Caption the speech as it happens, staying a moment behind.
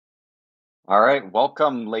All right,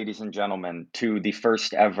 welcome, ladies and gentlemen, to the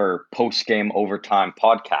first ever post-game overtime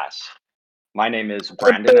podcast. My name is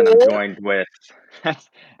Brandon, and I'm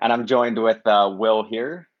joined with Will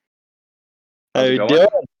here. How How's it you going? doing?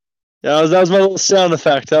 Yeah, that was my little sound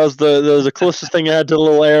effect. That was the closest thing I had to a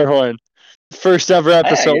little air horn. First ever Hey,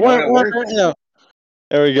 episode. it works. Yeah.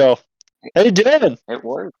 There we go. How you doing? It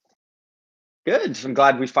works. Good. I'm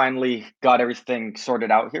glad we finally got everything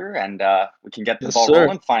sorted out here, and we can get the Yes, ball sir.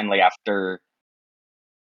 rolling finally after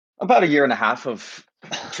about a year and a half of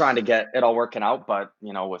trying to get it all working out. But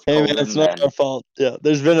with Hey man, COVID it's and not then our fault. Yeah,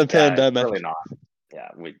 there's been a yeah, it's pandemic. really not. Yeah,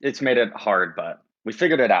 it's made it hard, but we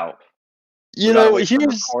figured it out. We You got know, away from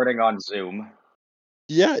here's recording on Zoom.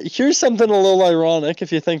 here's something a little ironic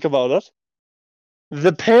if you think about it.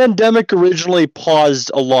 The pandemic originally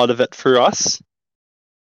paused a lot of it for us,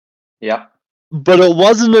 Yep. but it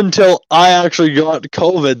wasn't until I actually got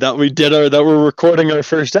COVID that we're recording our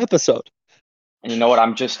first episode. And you know what?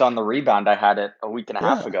 I'm just on the rebound. I had it a week and a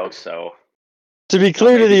half Yeah. ago, so To be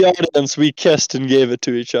clear to maybe. the audience, we kissed and gave it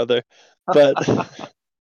to each other. But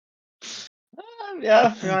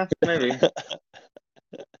Yeah, maybe.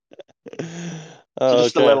 So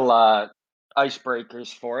just a okay. little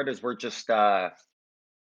icebreakers for it is we're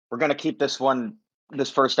gonna keep this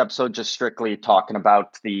first episode just strictly talking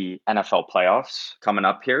about the NFL playoffs coming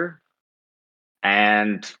up here.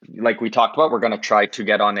 And like we talked about, we're gonna try to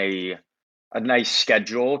get on a nice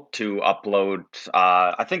schedule to upload.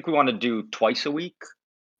 I think we want to do twice a week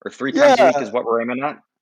or three times a week Yeah, is what we're aiming at.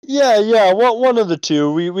 yeah. One of the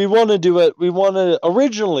two. We want to do it. We want to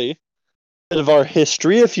originally bit of our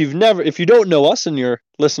history. If you don't know us and you're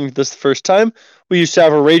listening to this the first time, we used to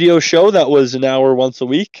have a radio show that was an hour once a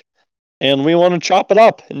week, and we want to chop it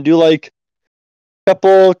up and do like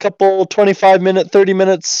couple 25-minute, 30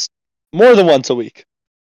 minutes more than once a week.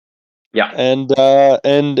 Yeah. And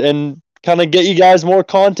kind of get you guys more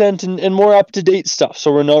content and more up to date stuff.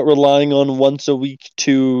 So we're not relying on once a week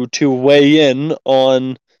to weigh in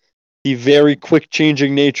on the very quick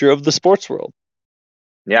changing nature of the sports world.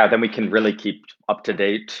 Yeah, then we can really keep up to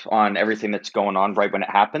date on everything that's going on right when it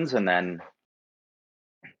happens, and then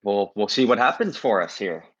we'll see what happens for us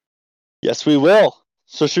here. Yes, we will.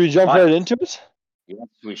 So should we jump But right into it? yes,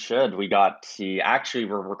 we should.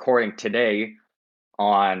 We're recording today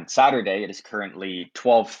on Saturday. It is currently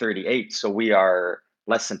 12:38, so we are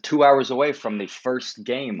less than 2 hours away from the first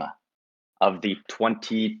game of the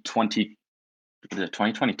 2020. Is it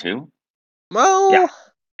 2022? Well, Yeah,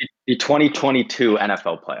 the 2022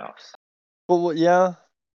 NFL playoffs. yeah.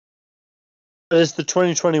 It's the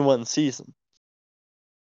 2021 season.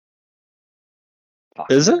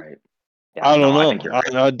 Fuck, Is you're it? right. Yeah, I don't no, I know. think you're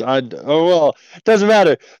right. Oh well, doesn't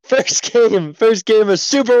matter. First game of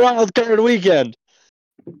Super WildCard weekend.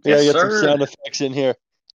 We Yes, gotta get some sir. sound effects in here.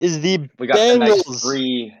 Is the We got a nice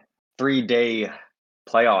Bengals? three-day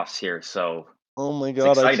playoffs here, so Oh my it's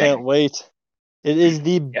god, I can't exciting. wait. It is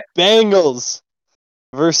the Yeah, Bengals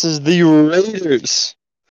versus the Raiders.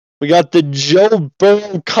 We got the Joe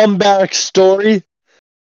Burrow comeback story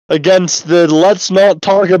against the let's not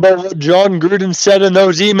talk about what John Gruden said in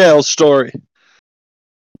those emails story.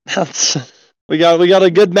 We got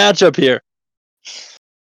a good matchup here.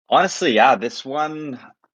 honestly, yeah, this one.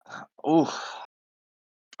 Ooh,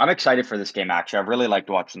 I'm excited for this game. Actually, I've really liked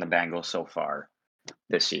watching the Bengals so far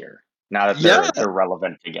this year. Now that Yeah, they're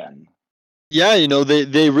relevant again. yeah,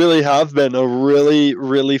 they really have been a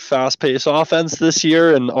really fast paced offense this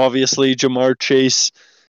year, and obviously Jamar Chase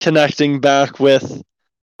connecting back with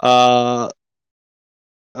I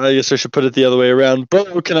guess I should put it the other way around.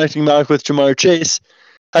 Burrow connecting back with Jamar Chase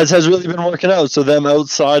has really been working out. So them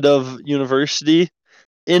outside of university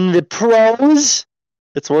in the pros,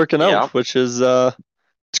 it's working Yeah, out, which is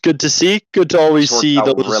it's good to see. Good to always it's worked see out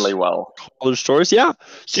those really well. college stories. Yeah.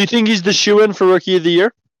 So you think he's the shoe-in for Rookie of the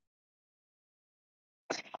Year?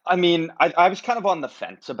 I mean, I was kind of on the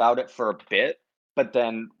fence about it for a bit, but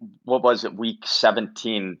then what was it, week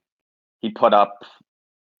 17? He put up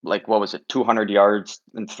like what was it, 200 yards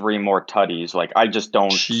and three more tutties. Like I just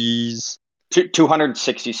don't. Jeez.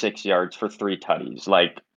 266 yards for three tutties.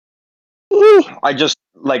 Like Ooh, I just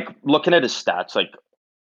like looking at his stats, like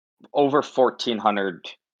over 1,400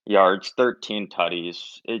 yards, 13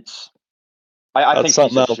 tutties. I that's think he's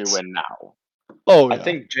something a shoe else. in now. Oh I yeah.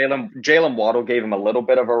 think Jalen Waddle gave him a little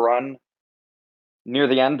bit of a run near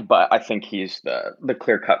the end, but I think he's the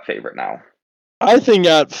clear cut favorite now. I think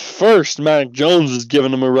at first Mac Jones was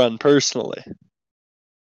giving him a run personally.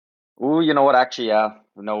 Ooh, you know what? Actually, yeah,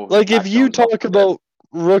 no, Like if Mac you Jones talk also good. about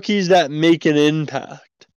rookies that make an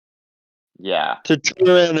impact Yeah, to turn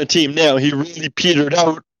around a team. Now he really petered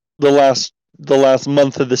out the last the last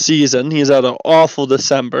month of the season. He's had an awful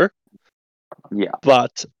December. Yeah.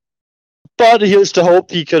 But here's to hope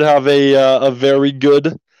he could have a very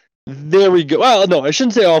good. Well, no, I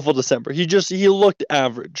shouldn't say awful December. He looked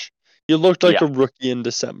average. He looked like a rookie in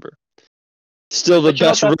December. Still the But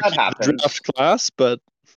best that rookie in the happens. draft class, but.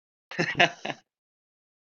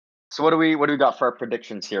 So what do we got for our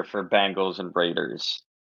predictions here for Bengals and Raiders?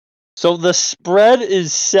 So the spread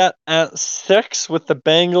is set at 6 with the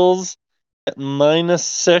Bengals at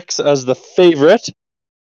 -6 as the favorite.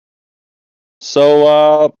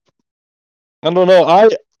 So I don't know.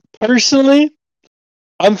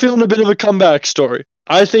 I'm feeling a bit of a comeback story.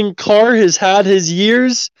 I think Carr has had his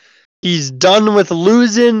years. He's done with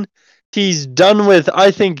losing.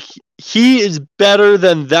 I think he is better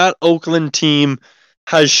than that Oakland team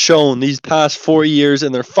has shown these past 4 years,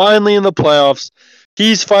 and they're finally in the playoffs.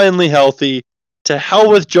 He's finally healthy. To hell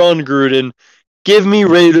with John Gruden. Give me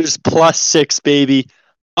Raiders +6, baby.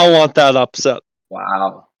 I want that upset.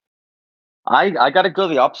 Wow. I got to go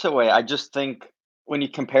the opposite way. I just think when you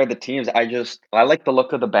compare the teams, I like the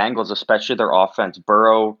look of the Bengals, especially their offense.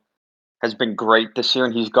 Burrow has been great this year,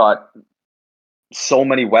 and he's got so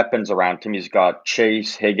many weapons around him. He's got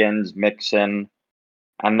Chase, Higgins, Mixon,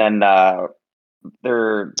 and then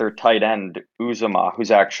their tight end Uzuma, who's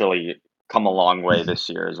actually come a long way this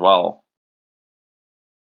year as well.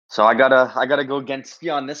 So I gotta go against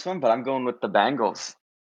you on this one, but I'm going with the Bengals.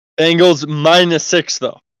 Bengals -6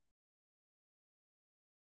 though.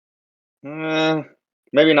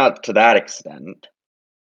 Maybe not to that extent.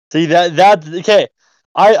 See that okay.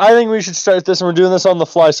 I think we should start this, and we're doing this on the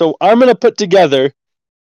fly. So I'm gonna put together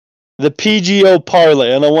the PGO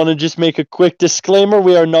parlay, and I want to just make a quick disclaimer: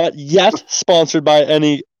 we are not yet sponsored by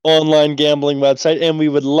any online gambling website, and we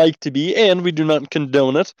would like to be, and we do not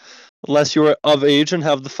condone it unless you are of age and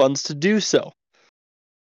have the funds to do so.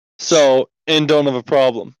 So, and don't have a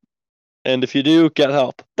problem. And if you do, get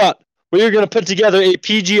help. But we are going to put together a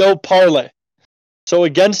PGO parlay. So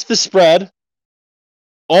against the spread,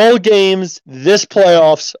 all games this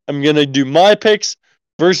playoffs, I'm going to do my picks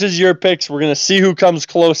versus your picks. We're going to see who comes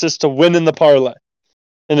closest to winning the parlay.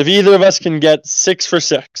 And if either of us can get 6 for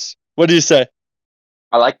 6, what do you say?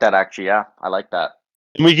 I like that, actually. Yeah, I like that.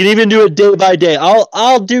 And we can even do it day by day.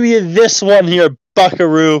 I'll do you this one here,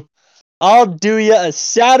 Buckaroo. I'll do you a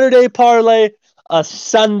Saturday parlay, a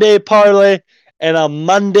Sunday parlay, and a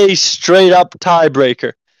Monday straight up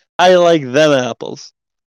tiebreaker. I like them apples.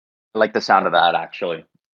 I like the sound of that, actually.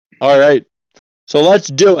 All right. So let's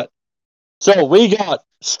do it. So we got,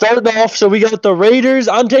 starting off, so we got the Raiders.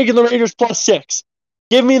 I'm taking the Raiders +6.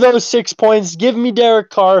 Give me those 6 points. Give me Derek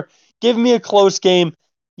Carr. Give me a close game.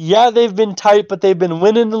 Yeah, they've been tight, but they've been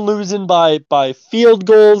winning and losing by field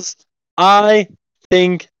goals. I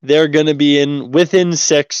think they're going to be within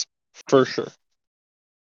 6 for sure.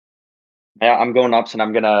 Yeah, I'm going ups, and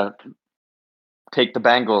I'm going to take the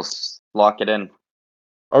Bengals. Lock it in.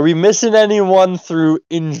 Are we missing anyone through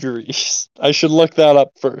injuries? I should look that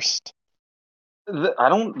up first.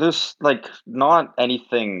 There's not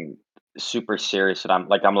anything super serious that I'm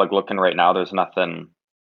looking right now. There's nothing,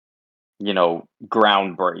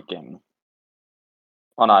 groundbreaking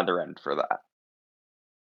on either end for that.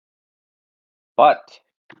 But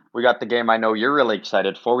we got the game I know you're really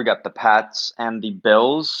excited for. We got the Pats and the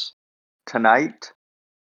Bills tonight.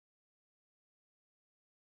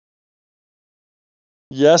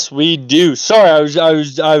 Yes, we do. Sorry,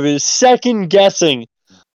 I was second guessing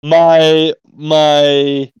my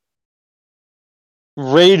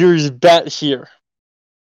Raiders bet here.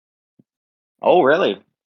 Oh, really?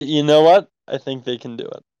 You know what? I think they can do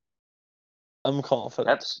it. I'm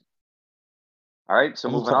confident. All right, so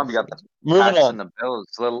moving on, we got the Pats and the Bills.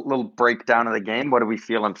 Little breakdown of the game. What are we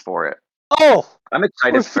feeling for it? Oh, I'm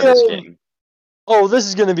excited for this game. Oh, this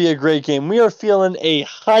is going to be a great game. We are feeling a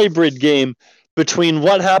hybrid game between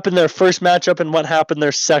what happened their first matchup and what happened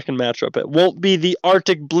their second matchup. It won't be the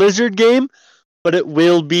Arctic Blizzard game, but it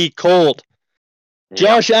will be cold. Yeah.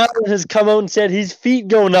 Josh Allen has come out and said his feet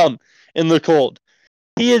go numb in the cold.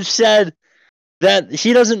 He has said that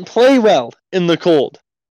he doesn't play well in the cold.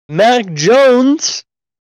 Mac Jones,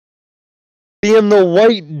 being the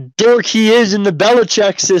white dork he is in the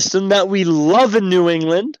Belichick system that we love in New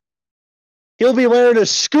England, he'll be wearing a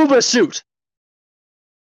scuba suit.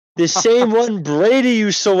 The same one Brady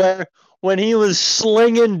used to wear when he was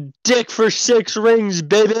slinging dick for 6 rings,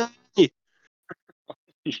 baby.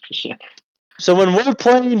 So when we're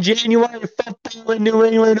playing January football in New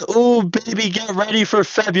England, ooh, baby, get ready for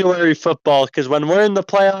February football. Because when we're in the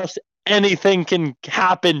playoffs, anything can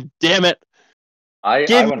happen, damn it. I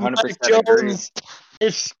 100% agree.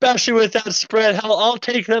 Especially with that spread. Hell, I'll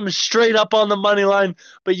take them straight up on the money line,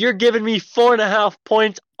 but you're giving me 4.5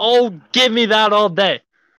 points. Oh, give me that all day.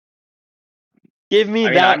 Give me I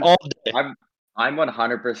mean, that all day. I'm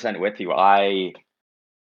 100% with you.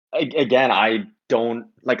 Again, I don't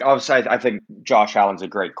like. Obviously, I think Josh Allen's a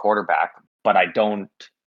great quarterback, but I don't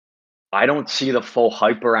see the full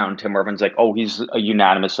hype around him. Where everyone's like, "Oh, he's a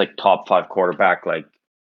unanimous like top 5 quarterback." Like,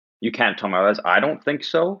 you can't tell me otherwise. I don't think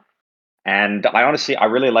so. And I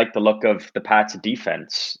really like the look of the Pats'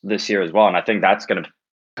 defense this year as well, and I think that's going to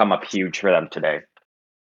come up huge for them today.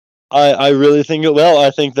 I really think it will.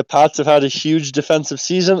 I think the Pats have had a huge defensive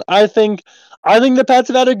season. I think the Pats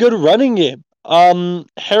have had a good running game.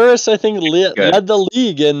 Harris, I think, Good. led the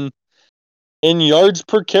league in yards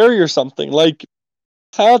per carry or something. Like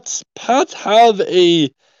Pats have a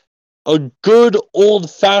good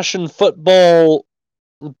old fashioned football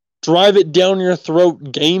drive it down your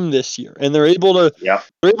throat game this year, and Yep. they're able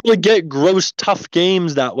to get gross tough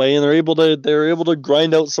games that way, and they're able to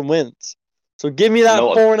grind out some wins. So give me that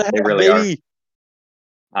No, 4.5, they really are. baby.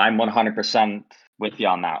 I'm 100% with you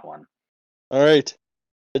on that one. All right,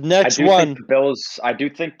 the next one, I do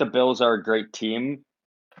think the Bills are a great team,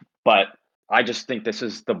 but I just think this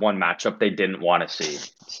is the one matchup they didn't want to see.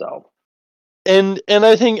 So, and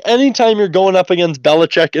I think anytime you're going up against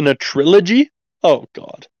Belichick in a trilogy, oh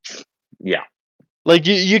god, yeah. like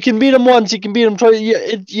you can beat him once, you can beat him twice.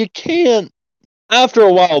 You can't. After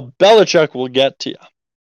a while, Belichick will get to you.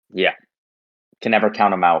 Yeah. Can never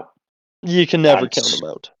count them out. You can never count him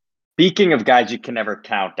out. Speaking of guys you can never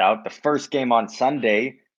count out, the first game on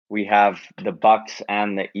Sunday, we have the Bucks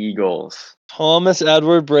and the Eagles. Thomas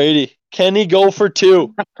Edward Brady. Can he go for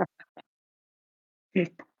 2?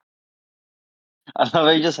 I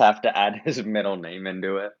love you just have to add his middle name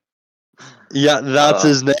into it. Yeah, that's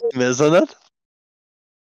his name, isn't it?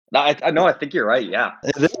 No, I know. I think you're right. Yeah.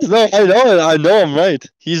 It is. No, I know it. I know I'm right.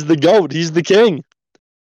 He's the GOAT. He's the king.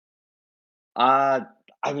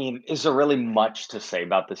 I mean, is there really much to say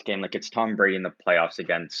about this game? Like, it's Tom Brady in the playoffs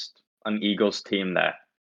against an Eagles team that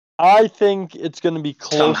I think it's going to be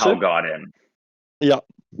somehow closer. got in. Yeah.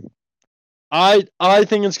 I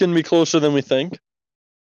think it's going to be closer than we think.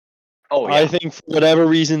 Oh, I yeah. think for whatever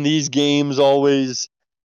reason these games always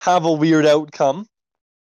have a weird outcome.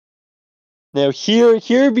 Now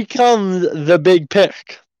here becomes the big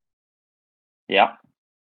pick. Yeah.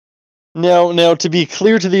 Now to be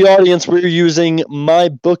clear to the audience, we're using my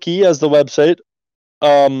bookie as the website.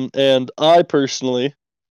 And I personally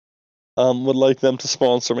would like them to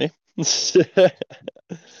sponsor me.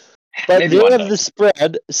 But Maybe they one have day. the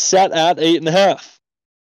spread set at 8.5.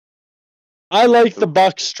 I like the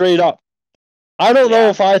Bucks straight up. I don't know Yeah.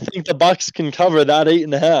 if I think the Bucks can cover that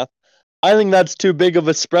 8.5. I think that's too big of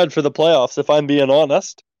a spread for the playoffs, if I'm being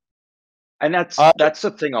honest. And that's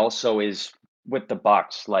the thing also is with the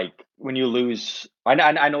Bucks. Like, when you lose, I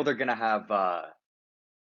know they're going to have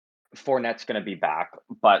Fournette's going to be back,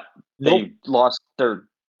 but Nope. they lost their.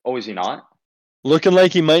 Oh, is he not? Looking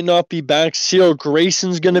like he might not be back. Cyril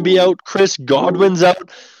Grayson's going to be Ooh. out. Chris Godwin's out.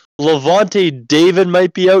 Levante David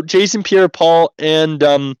might be out. Jason Pierre-Paul and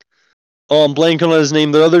I'm blanking on his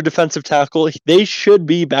name. The other defensive tackle. They should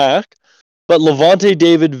be back, but Levante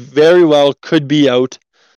David very well could be out.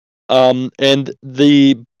 And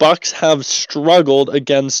the Bucks have struggled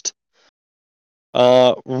against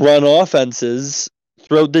run offenses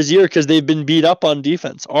throughout this year because they've been beat up on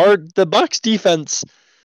defense. The Bucks defense,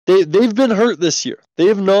 they've been hurt this year. They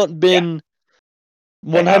have not been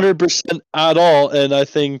 100% at all, and I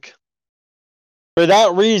think for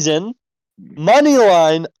that reason, money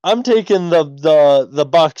line, I'm taking the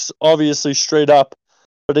Bucks obviously straight up,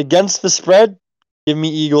 but against the spread, give me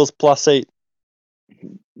Eagles +8.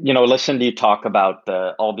 Listen to you talk about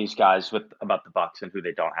all these guys about the Bucks and who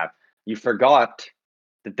they don't have. You forgot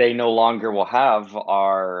that they no longer will have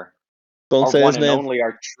our Don't say one his and name. only,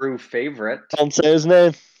 our true favorite. Don't say his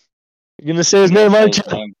name. You're gonna say his I'm gonna name, say aren't his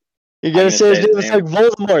you? name. You're I'm gonna gonna say his say his name. It's like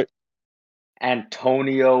name. Voldemort.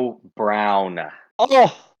 Antonio Brown.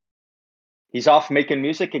 Oh, He's off making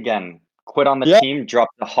music again. Quit on the yeah. team,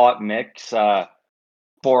 dropped the hot mix 4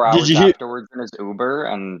 Did hours you hear? afterwards in his Uber,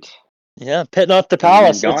 and Yeah, Pit Not the he's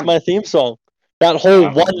Palace. It's gone. my theme song. That whole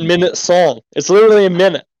Yeah. 1 minute song. It's literally a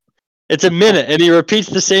minute. It's a minute, and he repeats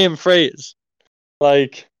the same phrase.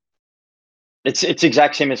 Like, It's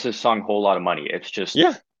exact same as his song "Whole Lot of Money." It's just,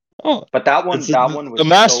 yeah. Oh, but that it's one a was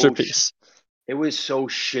masterpiece. it was so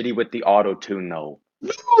shitty with the auto tune though.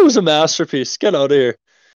 No, it was a masterpiece. Get out of here.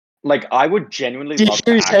 Like, I would genuinely Do you love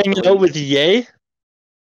hear to he's hanging out actually. with Ye?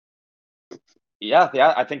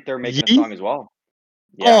 Yeah. I think they're making a Ye? song as well.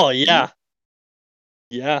 Yeah. Oh, yeah.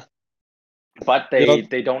 Yeah. But Yep.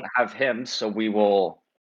 they don't have him, so we will.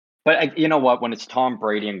 But you know what? When it's Tom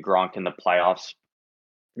Brady and Gronk in the playoffs,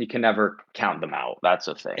 you can never count them out. That's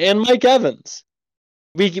a thing. And Mike Evans.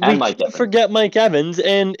 We And Mike can't Evans. forget Mike Evans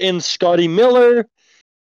and Scotty Miller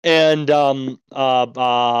and I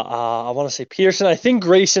want to say Pearson. I think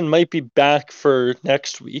Grayson might be back for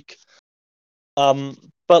next week.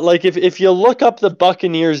 But like if you look up the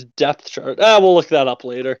Buccaneers depth chart, we'll look that up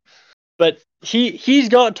later. But he's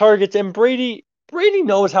got targets, and Brady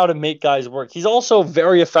knows how to make guys work. He's also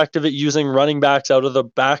very effective at using running backs out of the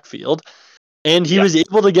backfield, and he Yeah. was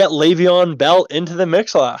able to get Le'Veon Bell into the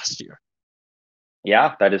mix last year.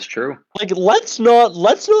 Yeah, that is true. Like let's not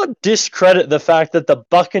discredit the fact that the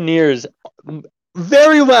Buccaneers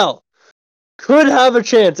very well could have a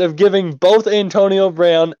chance of giving both Antonio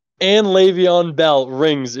Brown and Le'Veon Bell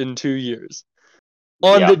rings in 2 years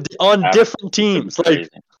Yeah. on That different would be teams, like crazy.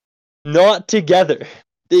 not together.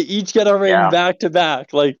 They each get a ring Yeah. back to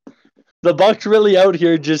back. Like the Bucks really out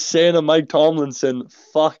here just saying to Mike Tomlinson,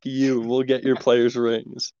 "Fuck you, we'll get your players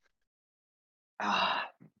rings." Ah,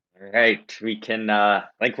 right. We can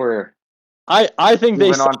like we're I think they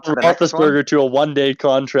moving signed on to the next one. Roethlisberger to a 1-day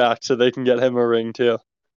contract so they can get him a ring too.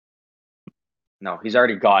 No, he's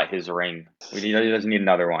already got his ring. He doesn't need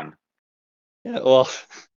another one. Yeah, well,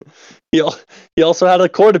 he he also had a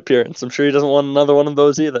court appearance. I'm sure he doesn't want another one of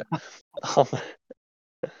those either. Um,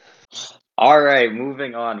 All right,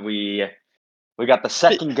 moving on. We got the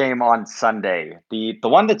second game on Sunday. The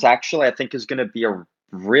one that's actually I think is going to be a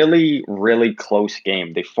really really close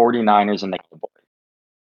game. The 49ers and the Cowboys.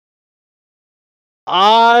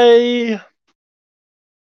 I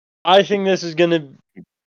I think this is gonna.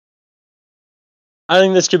 I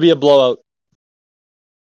think this could be a blowout.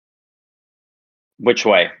 Which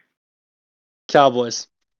way? Cowboys.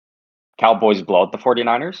 Cowboys blow out the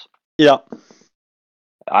 49ers? Yeah.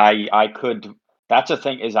 I could that's the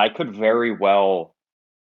thing is I could very well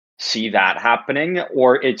see that happening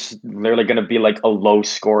or it's literally going to be like a low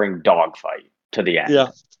scoring dogfight to the end.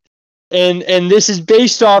 Yeah. And this is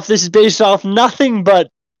based off nothing but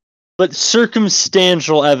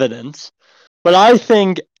circumstantial evidence. But I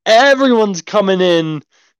think everyone's coming in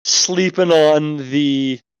sleeping on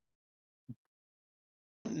the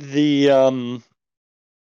Them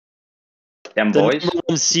the boys? number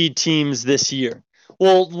one seed teams this year.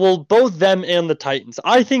 Well, both them and the Titans.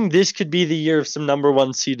 I think this could be the year of some number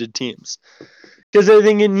one seeded teams. Because I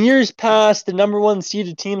think in years past, the number one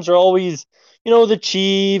seeded teams are always, the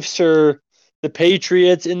Chiefs or the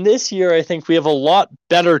Patriots. And this year, I think we have a lot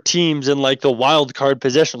better teams in like the wild card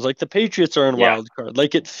positions. Like the Patriots are in Yeah. wild card.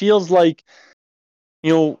 Like it feels like,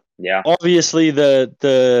 Yeah. obviously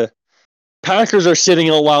the Packers are sitting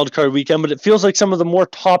in a wild card weekend, but it feels like some of the more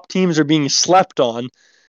top teams are being slept on.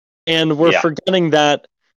 And we're Yeah. forgetting that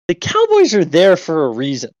the Cowboys are there for a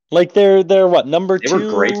reason. Like they're what, number They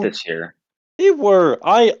were great two? this year. They were.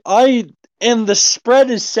 And the spread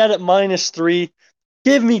is set at -3.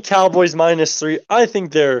 Give me Cowboys -3. I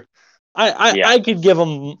think they're. Yeah. I could give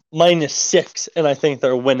them -6, and I think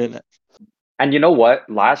they're winning it. And you know what?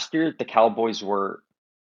 Last year the Cowboys were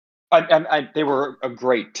they were a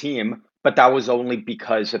great team, but that was only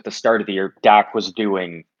because at the start of the year Dak was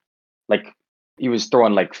doing like he was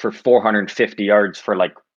throwing like for 450 yards for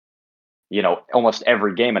like almost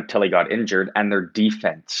every game until he got injured, and their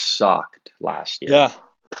defense sucked last year. Yeah.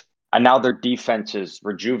 And now their defense is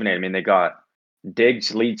rejuvenated. I mean, they got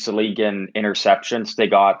Diggs leads the league in interceptions. They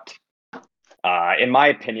got, in my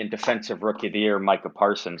opinion, defensive rookie of the year, Micah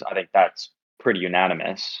Parsons. I think that's pretty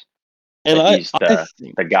unanimous And that he's I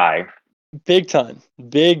think the guy. big time,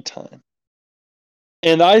 big time.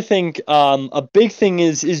 And I think a big thing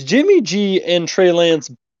is Jimmy G and Trey Lance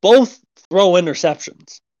both throw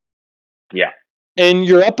interceptions. Yeah, And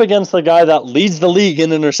you're up against the guy that leads the league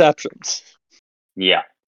in interceptions. yeah,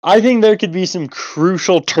 I think there could be some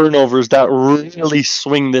crucial turnovers that really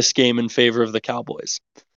swing this game in favor of the Cowboys.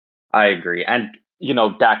 I agree. And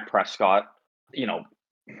Dak Prescott. You know,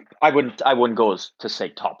 I wouldn't go as to say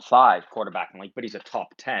top 5 quarterback in the league, but he's a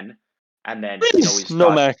top 10. And then He's he's no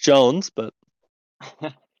got Mac Jones, but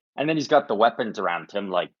and then he's got the weapons around him,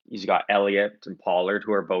 like he's got Elliott and Pollard,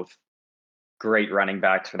 who are both great running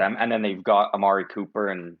backs for them, and then they've got Amari Cooper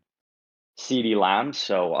and CeeDee Lamb.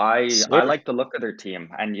 So I sir. like the look of their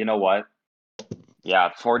team, and you know what?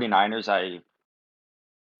 Yeah, 49ers.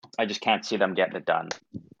 I just can't see them getting it done.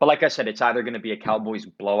 But like I said, it's either going to be a Cowboys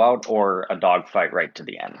blowout or a dogfight right to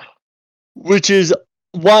the end. Which is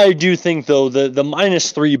why I do think, though, the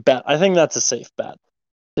 -3 bet, I think that's a safe bet,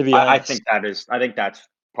 to be I honest. think that is. I think that's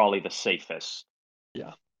probably the safest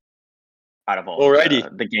Yeah. out of all of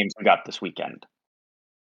Alrighty. the games we got this weekend.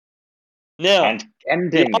 Now,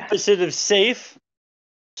 And the ending. opposite of safe,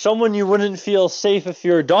 someone you wouldn't feel safe if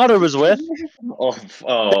your daughter was with. I,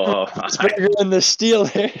 Pittsburgh and the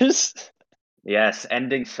Steelers. yes,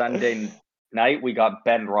 ending Sunday night, we got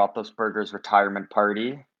Ben Roethlisberger's retirement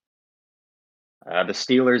party. The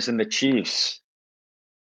Steelers and the Chiefs.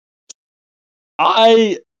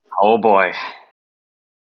 Oh boy.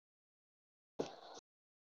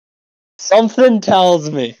 Something tells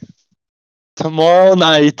me tomorrow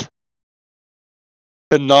night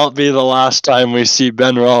could not be the last time we see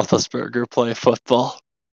Ben Roethlisberger play football.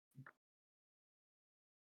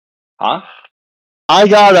 Huh? I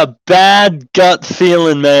got a bad gut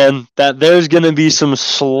feeling, man, that there's going to be some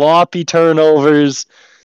sloppy turnovers.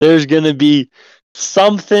 There's going to be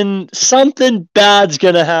something bad's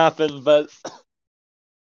going to happen, but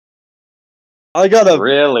I got a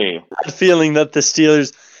Really? bad feeling that the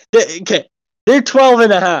Steelers, they're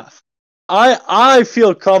 12.5. I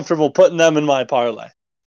feel comfortable putting them in my parlay.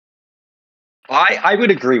 I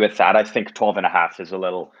would agree with that. I think 12.5 is a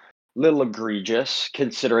little egregious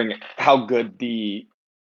considering how good the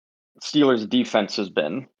Steelers defense has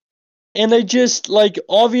been. And I just,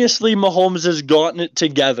 obviously Mahomes has gotten it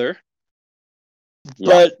together. Yeah.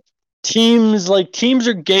 But teams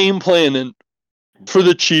are game planning for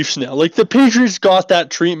the Chiefs now. Like the Patriots got that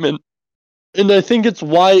treatment. And I think it's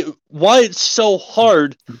why it's so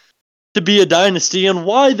hard to be a dynasty and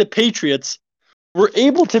why the Patriots were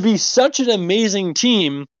able to be such an amazing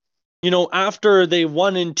team, after they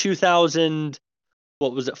won in 2000,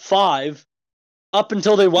 5, up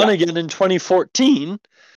until they won again in 2014.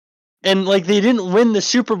 And they didn't win the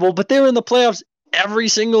Super Bowl, but they were in the playoffs every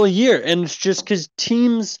single year. And it's just because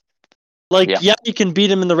teams, you can beat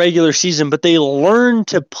them in the regular season, but they learn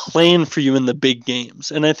to plan for you in the big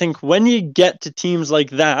games. And I think when you get to teams like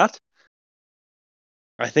that,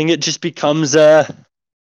 I think it just becomes a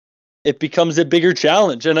bigger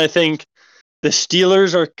challenge. And I think the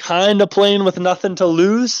Steelers are kind of playing with nothing to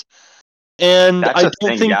lose. And That's I don't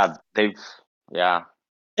think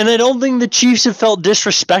And I don't think the Chiefs have felt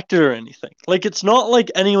disrespected or anything. It's not like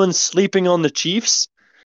anyone's sleeping on the Chiefs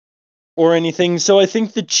or anything. So I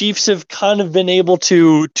think the Chiefs have kind of been able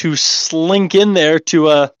to slink in there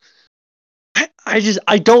to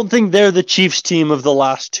I don't think they're the Chiefs team of the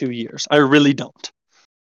last 2 years. I really don't.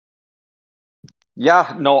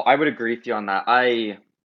 Yeah, no, I would agree with you on that. I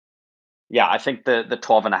think the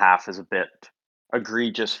 12.5 is a bit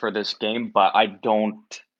egregious for this game, but I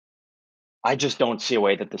just don't see a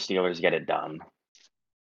way that the Steelers get it done.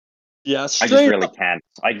 Yeah, I just really can't.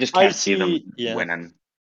 I just can't see them winning.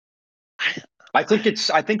 I think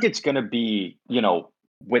it's going to be,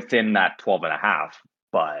 within that 12.5,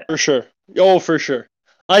 but for sure. Oh, for sure.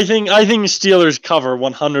 I think Steelers cover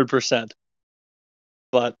 100%.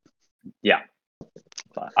 But yeah.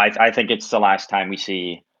 But I think it's the last time we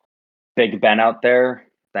see Big Ben out there.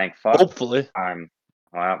 Thank fuck. Hopefully.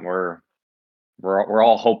 We're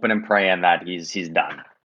all hoping and praying that he's done.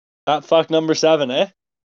 That fuck number 7, eh?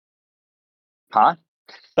 Huh?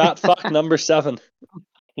 That fuck number 7.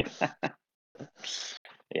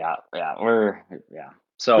 Yeah.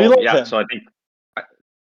 So we love him. So I think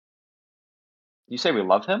you say we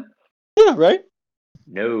love him? Yeah, right?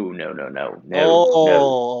 No.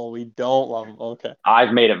 Oh, we don't love him. Okay.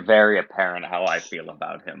 I've made it very apparent how I feel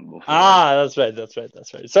about him before. That's right.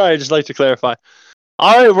 Sorry, I just like to clarify.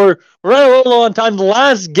 All right, we're running a little low on time. The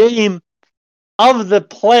last game of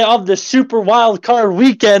the Super WildCard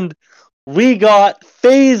weekend, we got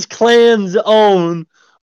FaZe Clan's own,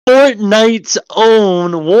 Fortnite's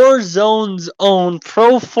own, Warzone's own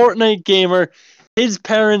pro Fortnite gamer. His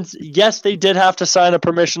parents, yes, they did have to sign a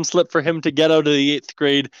permission slip for him to get out of the 8th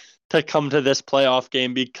grade to come to this playoff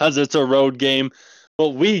game because it's a road game. But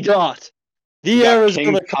we got the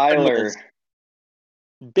Arizona Cardinals,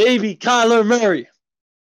 baby Kyler Murray,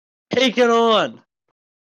 taking on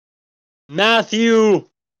Matthew.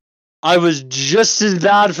 I was just as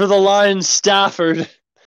bad for the Lions, Stafford.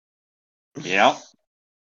 Yep.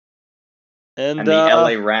 And the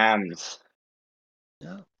LA Rams.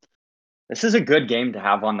 Yeah. This is a good game to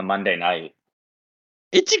have on the Monday night.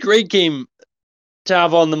 It's a great game to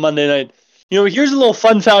have on the Monday night. Here's a little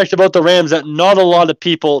fun fact about the Rams that not a lot of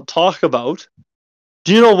people talk about.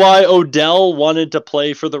 Do you know why Odell wanted to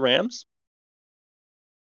play for the Rams?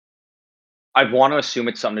 I want to assume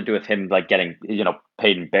it's something to do with him getting,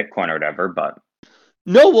 paid in Bitcoin or whatever, but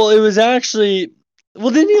no, well, it was actually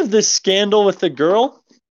didn't you have this scandal with the girl?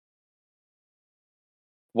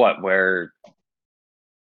 What, where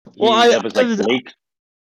it was leaked?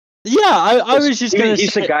 Yeah, I was just going to say.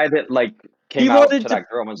 He's the guy that came out to that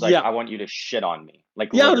girl and was like, I want you to shit on me.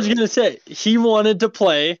 I was going to say, he wanted to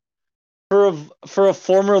play for a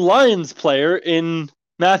former Lions player in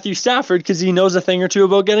Matthew Stafford because he knows a thing or two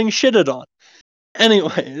about getting shitted on.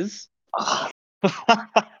 Anyways.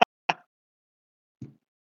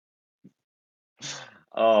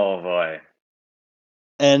 Oh boy.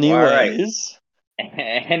 Anyways. All right.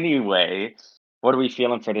 Anyway, what are we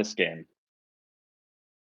feeling for this game?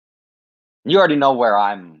 You already know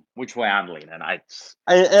which way I'm leaning. I'm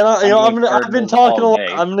going I've been Cardinals talking all a lot. day.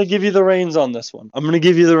 I'm gonna give you the reins on this one. I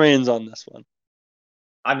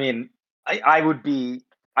mean, I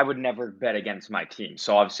would never bet against my team.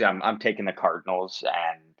 So obviously I'm taking the Cardinals,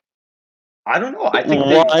 and I don't know. I think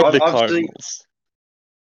they Why the obviously, Cardinals?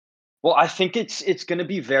 well, I think it's going to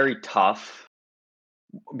be very tough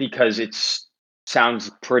because it's sounds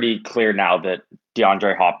pretty clear now that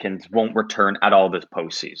DeAndre Hopkins won't return at all this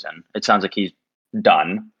postseason. It sounds like he's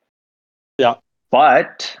done. Yeah.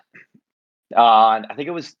 But I think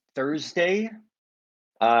it was Thursday.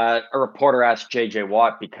 A reporter asked JJ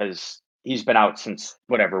Watt because he's been out since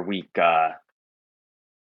whatever week 7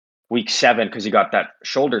 because he got that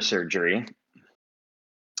shoulder surgery.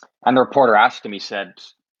 And the reporter asked him. He said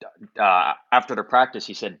after the practice,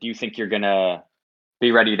 he said, "Do you think you're gonna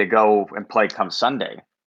be ready to go and play come Sunday?"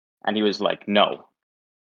 And he was like, "No."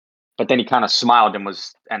 But then he kind of smiled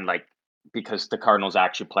and like, because the Cardinals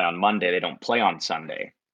actually play on Monday, they don't play on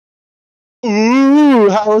Sunday. Ooh,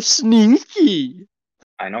 how sneaky!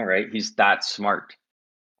 I know, right? He's that smart.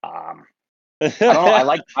 I don't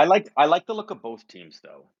know. I like the look of both teams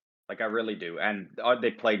though. Like I really do. And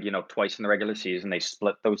they played, twice in the regular season. They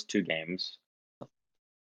split those 2 games.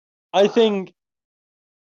 I think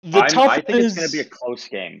the tough I one think it's going to be a is close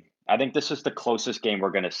game. I think this is the closest game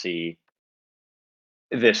we're going to see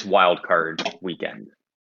this wild card weekend.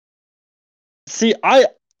 see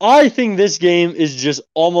I think this game is just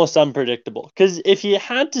almost unpredictable because if you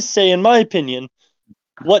had to say, in my opinion,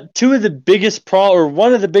 what one of the biggest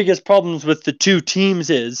problems with the two teams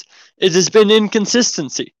is it's been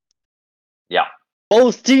inconsistency. Yeah.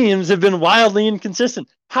 Both teams have been wildly inconsistent.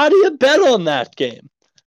 How do you bet on that game?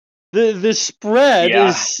 The spread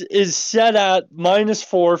Yeah. is set at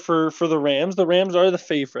 -4 for the Rams. The Rams are the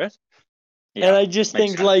favorite. And Yeah. I just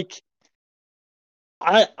Makes think sense.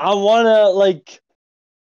 I wanna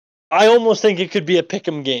I almost think it could be a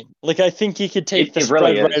pick'em game. Like I think you could take the It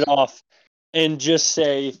really spread right is. off and just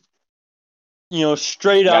say,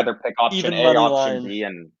 straight You up either pick option even A, money option line. B,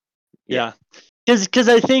 and yeah. Yeah. Because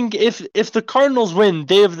I think if the Cardinals win,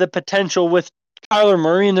 they have the potential with Kyler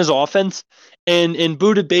Murray in his offense and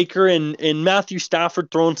Buda Baker and Matthew Stafford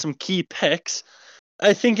throwing some key picks.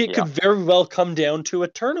 I think it Yeah. could very well come down to a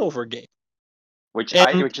turnover game. Which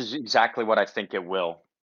And which is exactly what I think it will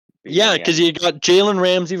be in yeah, the because end. you got Jalen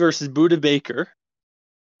Ramsey versus Buda Baker,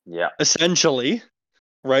 Yeah. essentially,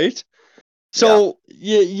 right? Yeah. So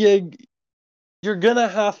you're gonna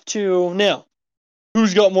have to now.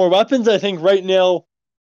 Who's got more weapons? I think right now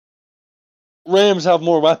Rams have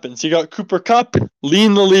more weapons. You got Cooper Kupp,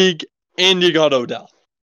 leading the league, and you got Odell.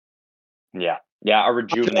 Yeah. Yeah. A I don't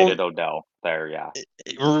rejuvenated Odell there. Yeah.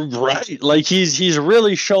 right. Like he's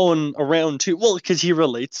really showing around too. Well, because he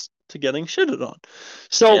relates to getting shitted on.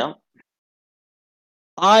 So Yeah.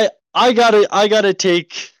 I gotta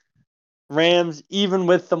take Rams even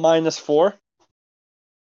with the -4.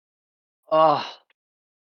 Oh.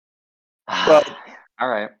 But All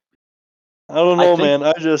right. I don't I know, think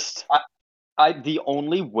man. the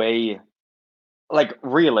only way, like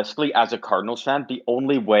realistically, as a Cardinals fan, the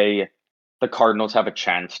only way the Cardinals have a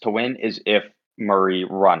chance to win is if Murray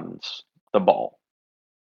runs the ball.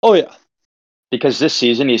 Oh yeah. Because this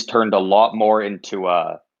season he's turned a lot more into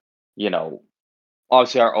you know,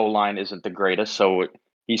 obviously our O line isn't the greatest, so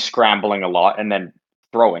he's scrambling a lot and then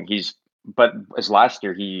throwing. But as last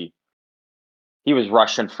year he was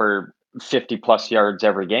rushing for 50 plus yards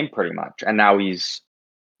every game pretty much, and now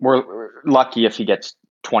we're lucky if he gets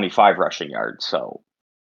 25 rushing yards. So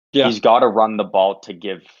Yeah. he's got to run the ball to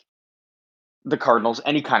give the Cardinals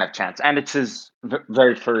any kind of chance, and it's his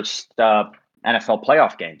very first NFL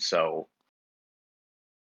playoff game. So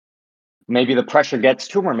maybe the pressure gets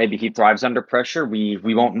to him, or maybe he thrives under pressure. We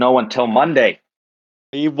won't know until Monday.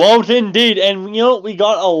 He won't indeed. And we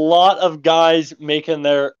got a lot of guys making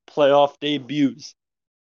their playoff debuts.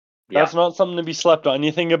 Yeah, That's not something to be slept on.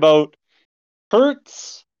 You think about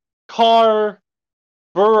Hurts, Carr,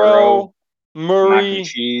 Burrow, Burrow, mac and Murray,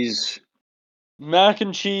 cheese. Mac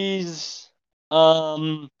and Cheese,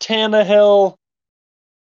 Tannehill.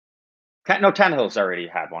 No, Tannehill's already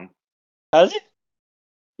had one. Has he?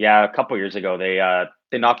 Yeah, a couple years ago they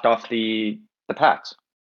knocked off the Pats.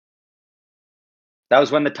 That was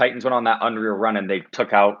when the Titans went on that unreal run and they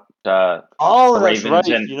took out Oh, the that's Ravens,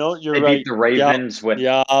 right. and You're they beat right. the Yep. Ravens with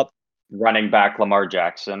Yep. running back Lamar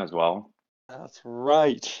Jackson as well. That's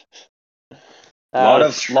right. A lot of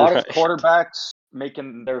That's lot of right. quarterbacks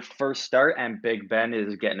making their first start, and Big Ben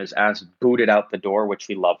is getting his ass booted out the door, which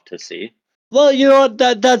we love to see. Well, you know what?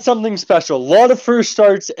 That's something special. A lot of first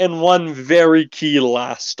starts and one very key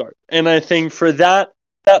last start. And I think for that,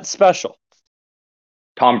 that's special.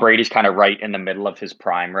 Tom Brady's kind of right in the middle of his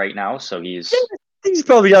prime right now, so He's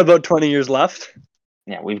probably got about 20 years left.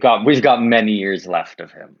 yeah, we've got many years left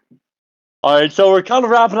of him. All right, so we're kind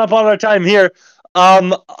of wrapping up on our time here.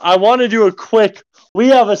 I want to do a quick. We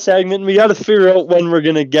have a segment. We got to figure out when we're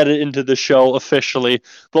gonna get it into the show officially.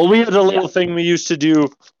 But we had a little thing we used to do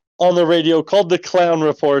on the radio called the Clown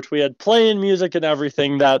Report. We had playing music and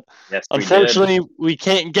everything that, Yes, we did. unfortunately, we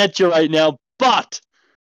can't get you right now. But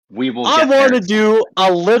We will I get want there. to do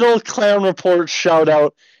a little Clown Report shout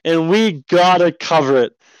out, and we gotta cover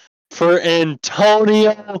it for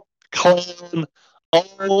Antonio Clown.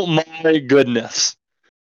 Oh my goodness.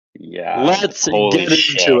 Yeah, Let's holy get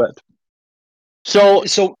shit. into it. So,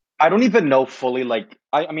 So I don't even know fully, like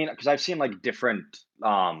I mean, because I've seen like different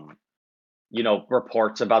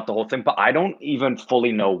reports about the whole thing, but I don't even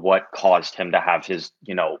fully know what caused him to have his,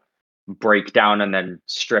 breakdown and then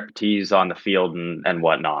strip tease on the field and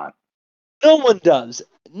whatnot. no one does.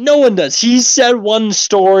 No one does. He said one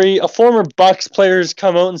story. A former Bucks player has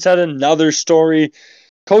come out and said another story.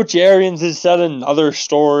 Coach Arians has said another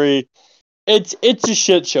story. It's a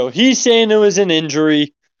shit show. He's saying it was an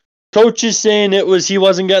injury. Coach is saying it was he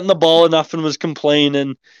wasn't getting the ball enough and was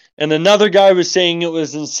complaining. And another guy was saying it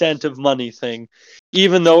was incentive money thing.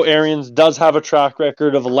 Even though Arians does have a track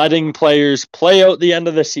record of letting players play out the end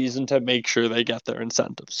of the season to make sure they get their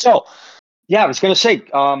incentive. So Yeah, I was gonna say,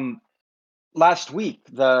 last week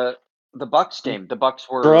the Bucks game, the Bucks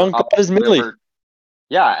were Gronk up. got his They millie. were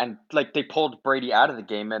Yeah, and like they pulled Brady out of the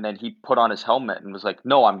game, and then he put on his helmet and was like,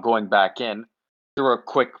 "No, I'm going back in." Threw a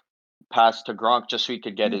quick pass to Gronk just so he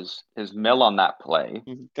could get his mill on that play.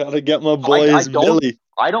 Gotta get my So I boys don't millie.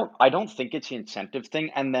 I don't think it's the incentive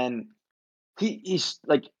thing. And then he's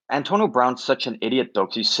like Antonio Brown's such an idiot though,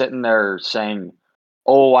 'cause he's sitting there saying,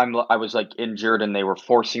 "Oh, I was like injured and they were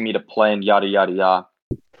forcing me to play and yada yada yada."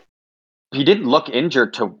 He didn't look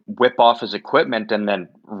injured to whip off his equipment and then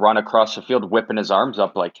run across the field whipping his arms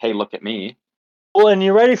up like, "Hey, look at me." Well, and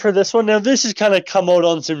you ready for this one? Now, this has kind of come out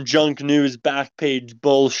on some junk news back page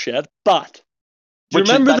bullshit, but do you Which is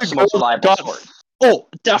remember the that's the girl most that reliable got. source. Oh,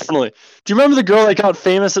 definitely. Do you remember the girl that got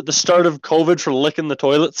famous at the start of COVID for licking the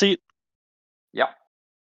toilet seat? Yep.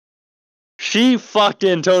 She fucked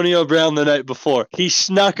Antonio Brown the night before. He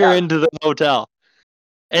snuck her Yeah. into the hotel.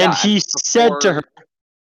 And Yeah, and he said to her, before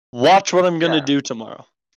 "Watch what I'm going to yeah. do tomorrow."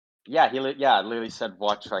 Yeah, literally said,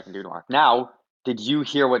 "Watch what I can do tomorrow." Now, did you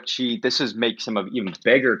hear what this is makes him an even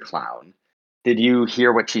bigger clown. Did you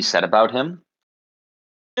hear what she said about him?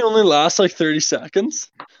 It only lasts like 30 seconds.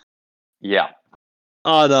 Yeah,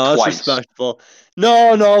 Oh no, that's twice. respectful.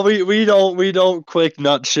 No, we don't quick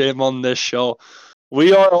nut shame on this show.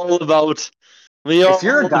 We are all about If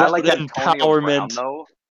you're a guy like Antonio Brown, empowerment. though,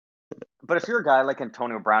 but if you're a guy like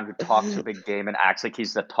Antonio Brown who talks a big game and acts like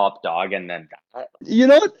he's the top dog, and then You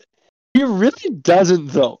know what? He really doesn't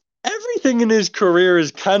though. Everything in his career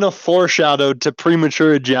is kind of foreshadowed to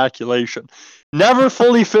premature ejaculation. Never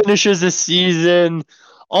fully finishes a season.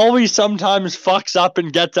 Always sometimes fucks up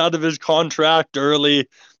and gets out of his contract early.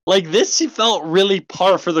 Like this, he felt really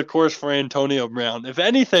par for the course for Antonio Brown. If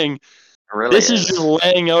anything, it really this is just is.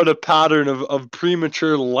 laying out a pattern of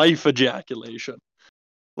premature life ejaculation.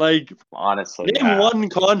 Like, Honestly, name yeah. one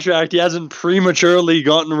contract he hasn't prematurely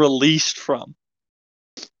gotten released from.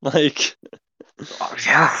 Like,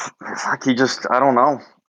 Yeah, fuck, I don't know.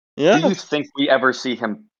 Do yeah. you think we ever see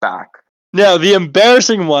him back? Now, the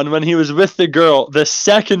embarrassing one, when he was with the girl, the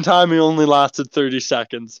second time he only lasted 30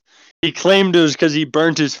 seconds. He claimed it was because he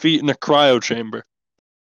burnt his feet in a cryo chamber.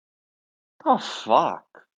 Oh, fuck.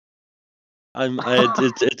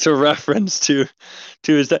 It's a reference to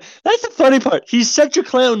his. That's the funny part. He's such a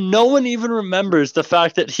clown. No one even remembers the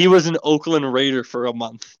fact that he was an Oakland Raider for a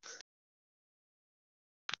month.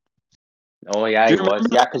 Oh, yeah, Do he you was. remember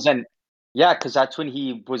Yeah, that? because then because that's when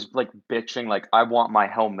he was, like, bitching, like, "I want my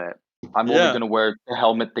helmet. I'm only Yeah. gonna wear the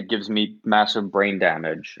helmet that gives me massive brain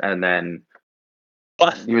damage," and then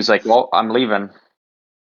But he was like, "Well, I'm leaving."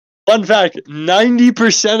 fun fact: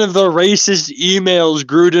 90% of the racist emails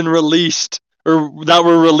Gruden released, or that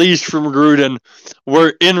were released from Gruden,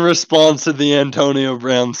 were in response to the Antonio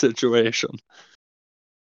Brown situation.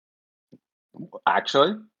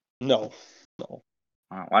 Actually? No, no.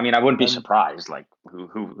 I mean, I wouldn't be And surprised, like,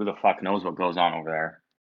 who the fuck knows what goes on over there?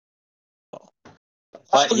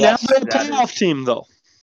 But Now yes, they're a that playoff is. team, though.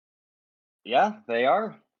 Yeah, they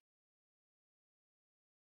are.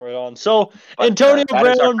 Right on. So, But Antonio that is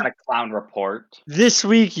our Brown, kind of clown report. this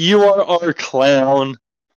week you are our clown.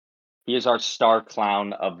 He is our star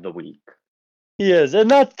clown of the week. He is, and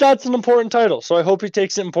that's an important title. So I hope he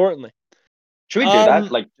takes it importantly. Should we do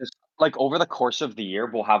that? Like just like over the course of the year,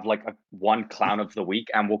 we'll have like a one clown of the week,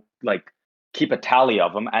 and we'll like keep a tally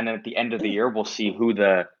of them, and then at the end of the year, we'll see who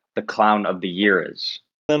the clown of the year is.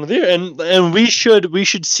 And we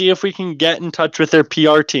should see if we can get in touch with their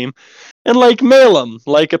PR team and like mail them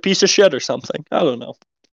like a piece of shit or something. I don't know.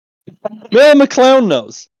 Mail him a clown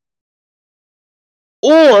nose.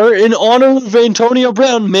 Or in honor of Antonio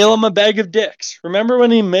Brown, mail him a bag of dicks. Remember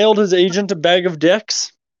when he mailed his agent a bag of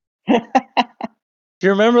dicks? Do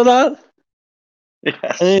you remember that?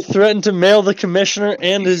 Yes. And he threatened to mail the commissioner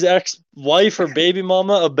and his ex-wife or baby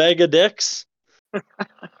mama a bag of dicks.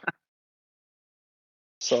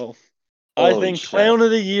 So, I Holy think shit. clown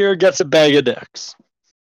of the year gets a bag of dicks.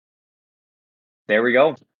 There we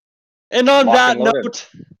go. And on Lock that and loaded. note,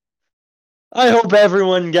 I hope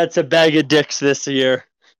everyone gets a bag of dicks this year.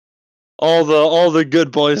 All the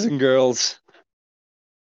good boys and girls.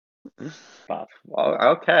 Well,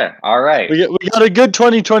 okay. All right. We got a good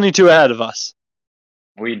 2022 ahead of us.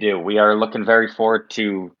 We do. We are looking very forward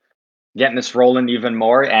to getting this rolling even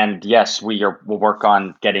more. And yes, we'll work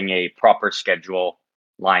on getting a proper schedule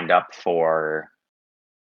lined up for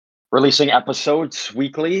releasing episodes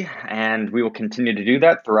weekly, and we will continue to do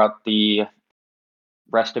that throughout the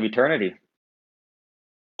rest of eternity.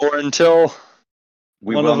 Or until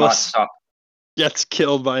We one will of not us stop. gets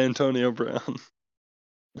killed by Antonio Brown.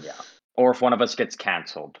 Yeah. Or if one of us gets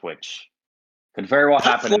canceled, which could very well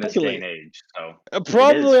That's happen in this day and likely. age. So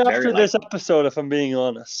Probably very after this likely. episode, if I'm being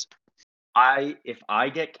honest. If I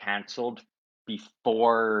get canceled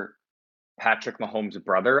before Patrick Mahomes'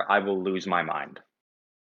 brother, I will lose my mind.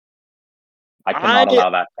 I cannot I allow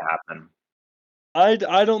that to happen.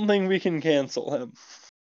 I don't think we can cancel him.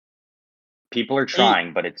 People are He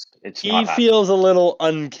trying, but it's he not happening. feels a little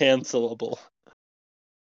uncancelable.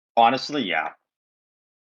 Honestly, yeah.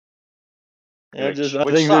 I Which think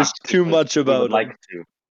there's sucks too because much we would about like him. to.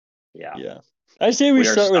 Yeah. Yeah. I say we We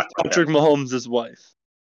are start with stuck with Patrick him. Mahomes' wife.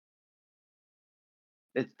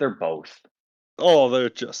 They're both. Oh, they're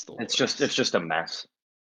just the It's worst. just a mess.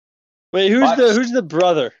 Wait, But who's the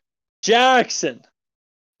brother? Jackson.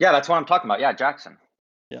 yeah, that's what I'm talking about. Yeah, Jackson.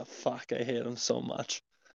 Yeah, fuck, I hate him so much.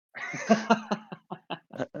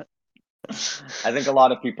 I think a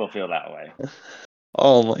lot of people feel that way.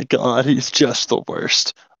 Oh my god, he's just the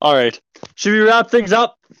worst. All right, should we wrap things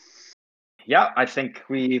up? Yeah, I think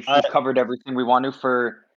we've covered everything we want to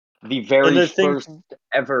for the very first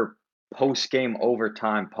ever post-game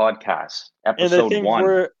overtime podcast, And I episode think 1.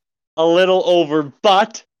 we're a little over,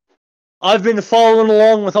 but I've been following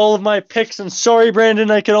along with all of my picks, and sorry,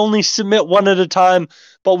 Brandon, I can only submit one at a time,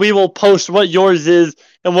 but we will post what yours is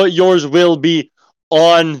and what yours will be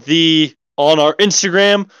on our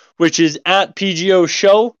Instagram, which is at PGO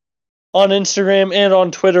Show on Instagram and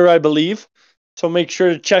on Twitter, I believe. So make sure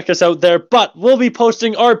to check us out there. But we'll be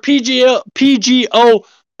posting our PGO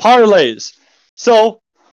parlays. So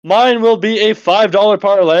mine will be a $5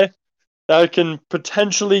 parlay that can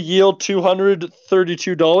potentially yield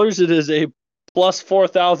 $232. It is a plus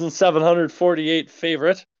 4,748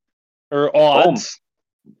 favorite or odds.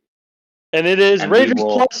 And it is Raiders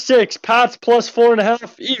plus 6, Pats plus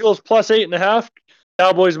 4.5, Eagles plus 8.5,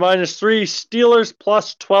 Cowboys -3, Steelers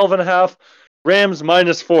plus 12.5, Rams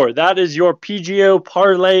 -4. That is your PGO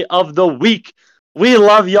parlay of the week. We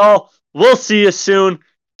love y'all. We'll see you soon.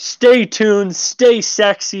 Stay tuned, stay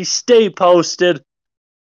sexy, stay posted.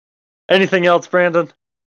 Anything else, Brandon?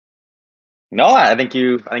 No, I think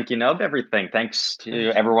you nailed everything. Thanks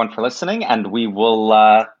to everyone for listening, and we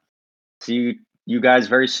will see you guys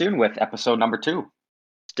very soon with episode number 2.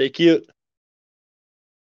 Stay cute.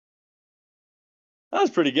 That was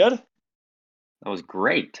pretty good. That was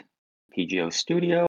great. PGO Studio.